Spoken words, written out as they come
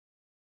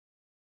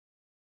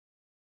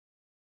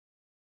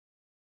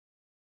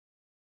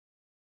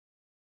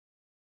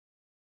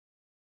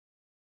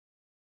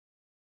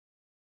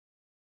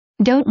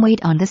Don't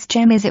wait on this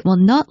gem as it will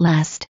not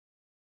last.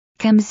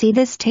 Come see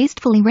this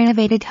tastefully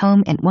renovated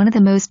home in one of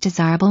the most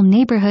desirable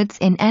neighborhoods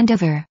in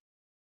Andover.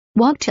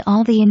 Walk to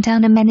all the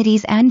in-town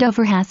amenities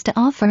Andover has to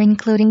offer,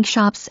 including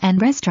shops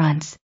and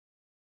restaurants.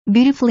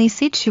 Beautifully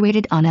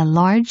situated on a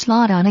large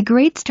lot on a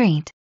great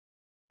street.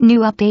 New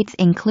updates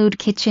include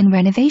kitchen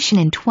renovation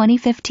in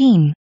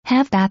 2015,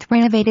 half-bath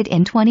renovated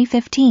in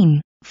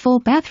 2015, full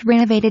bath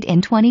renovated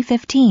in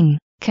 2015,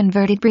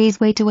 converted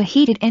breezeway to a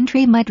heated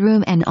entry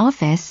mudroom and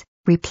office,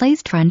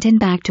 replaced front and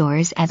back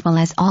doors as well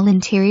as all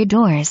interior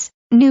doors,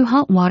 new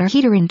hot water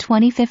heater in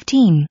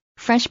 2015,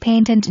 fresh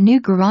paint and new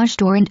garage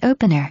door and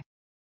opener.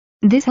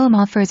 This home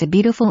offers a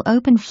beautiful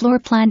open floor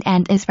plan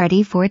and is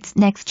ready for its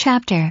next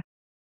chapter.